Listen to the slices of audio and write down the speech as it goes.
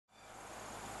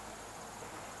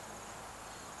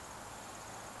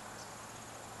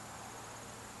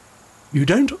You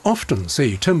don't often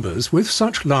see timbers with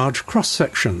such large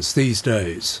cross-sections these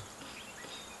days.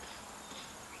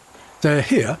 They're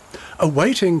here,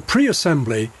 awaiting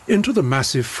pre-assembly into the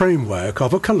massive framework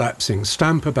of a collapsing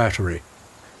stamper battery.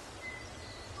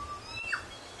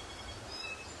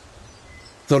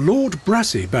 The Lord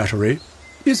Brassey battery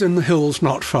is in the hills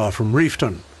not far from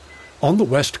Reefton, on the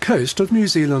west coast of New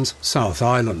Zealand's South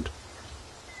Island.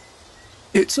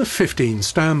 It's a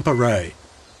 15-stamp array,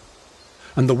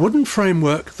 and the wooden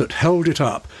framework that held it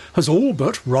up has all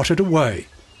but rotted away,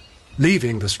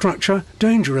 leaving the structure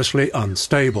dangerously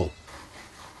unstable.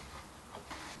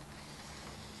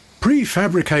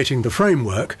 Prefabricating the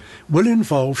framework will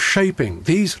involve shaping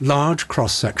these large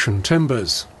cross-section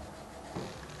timbers.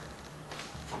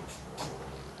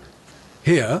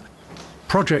 Here,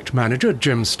 project manager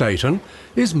Jim Staton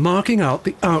is marking out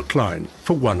the outline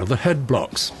for one of the head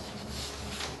blocks,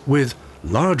 with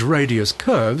large radius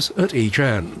curves at each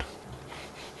end.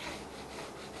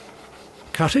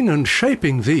 Cutting and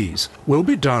shaping these will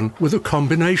be done with a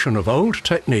combination of old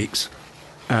techniques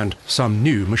and some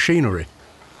new machinery.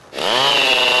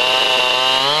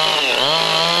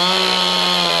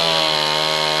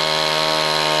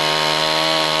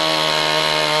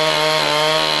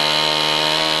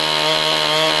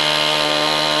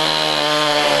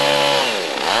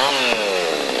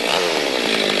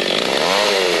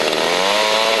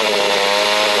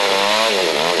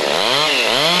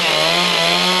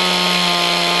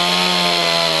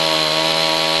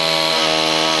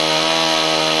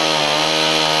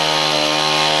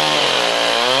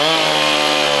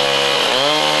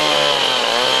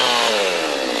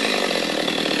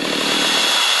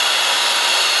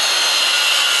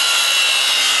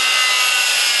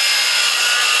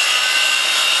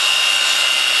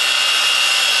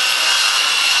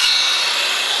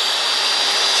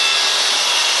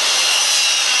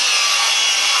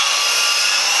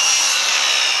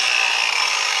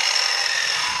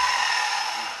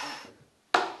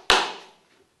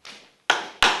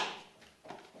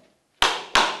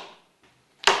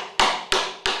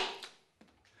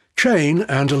 Chain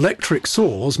and electric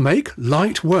saws make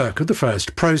light work of the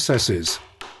first processes.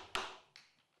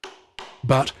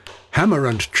 But hammer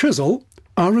and chisel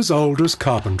are as old as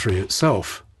carpentry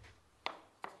itself.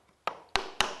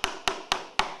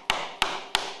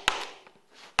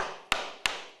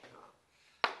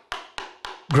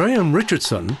 Graham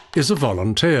Richardson is a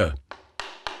volunteer.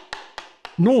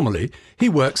 Normally, he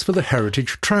works for the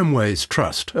Heritage Tramways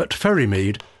Trust at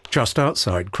Ferrymead, just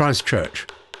outside Christchurch.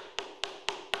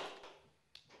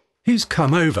 He's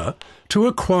come over to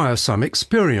acquire some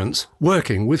experience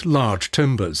working with large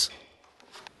timbers.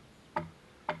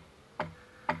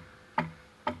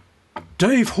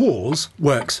 Dave Hawes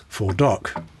works for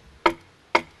Doc.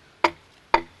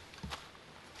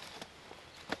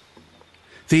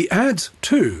 The adze,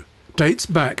 too, dates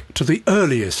back to the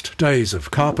earliest days of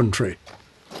carpentry.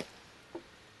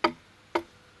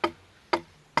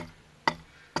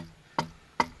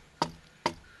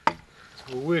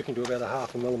 We're working to about a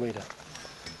 0.5 millimetre.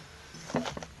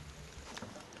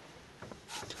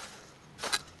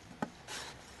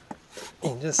 You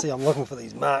can just see I'm looking for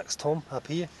these marks, Tom, up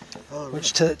here,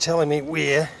 which telling me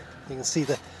where. You can see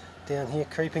the down here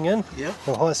creeping in,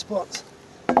 the high spots.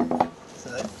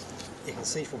 So you can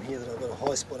see from here that I've got a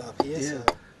high spot up here, so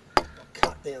I'll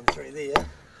cut down through there,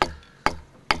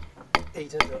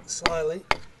 eat into it slowly,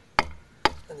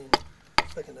 and then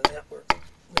thicken it out where it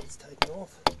needs taken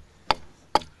off.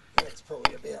 That's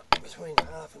probably about between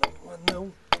 0.5 and 1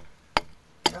 mil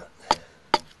cut.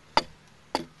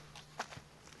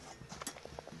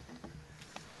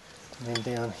 And then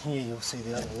down here you'll see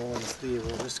the other lines there.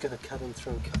 We're just going to cut in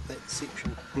through and cut that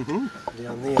section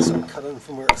down there. So I'll cut in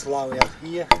from where it's low out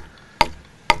here, and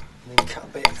then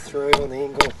cut back through on the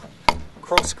angle,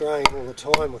 cross grain all the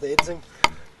time with adzing,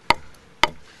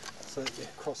 so that you're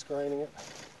cross graining it.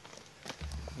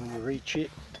 When you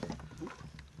recheck,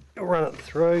 you'll run it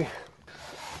through.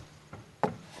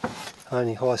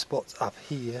 Only high spots up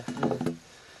here.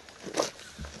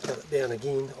 Cut it down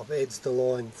again. I've adzed the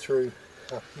line through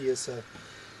up here, so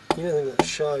anything that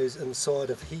shows inside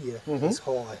of here is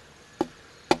high.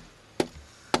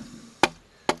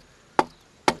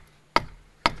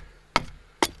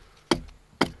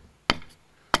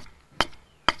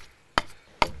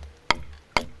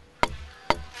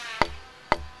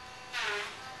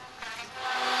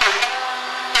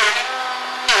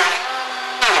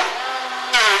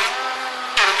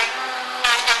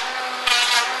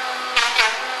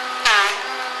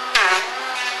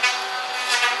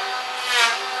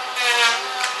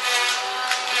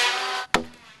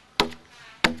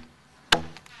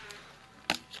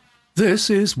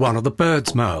 This is one of the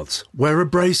bird's mouths, where a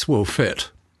brace will fit,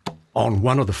 on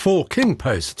one of the 4 king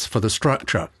posts for the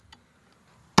structure.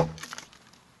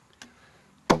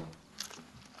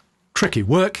 Tricky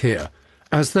work here,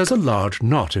 as there's a large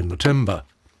knot in the timber.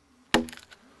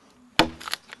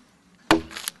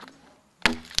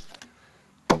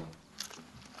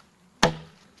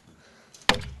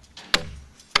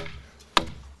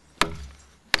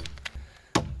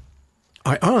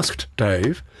 I asked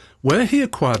Dave where he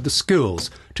acquired the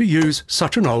skills to use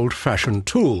such an old-fashioned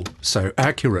tool so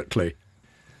accurately.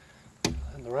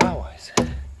 And the railways,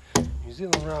 New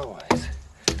Zealand railways,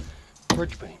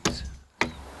 bridge beams.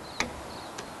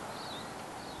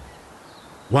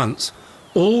 Once,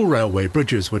 all railway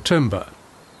bridges were timber,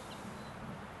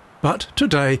 but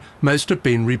today most have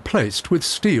been replaced with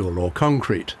steel or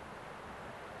concrete.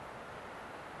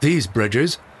 These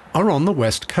bridges are on the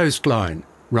west coastline,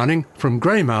 running from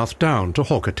Greymouth down to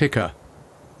Hokitika.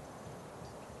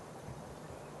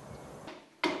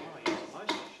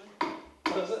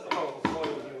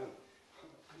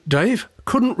 Dave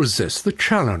couldn't resist the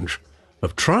challenge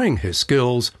of trying his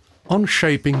skills on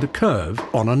shaping the curve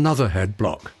on another head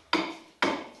block.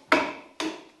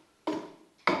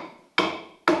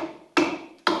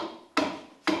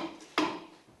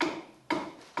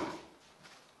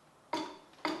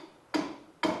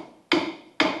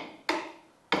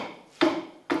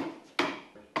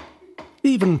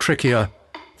 Even trickier,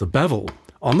 the bevel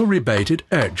on the rebated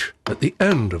edge at the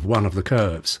end of one of the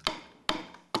curves.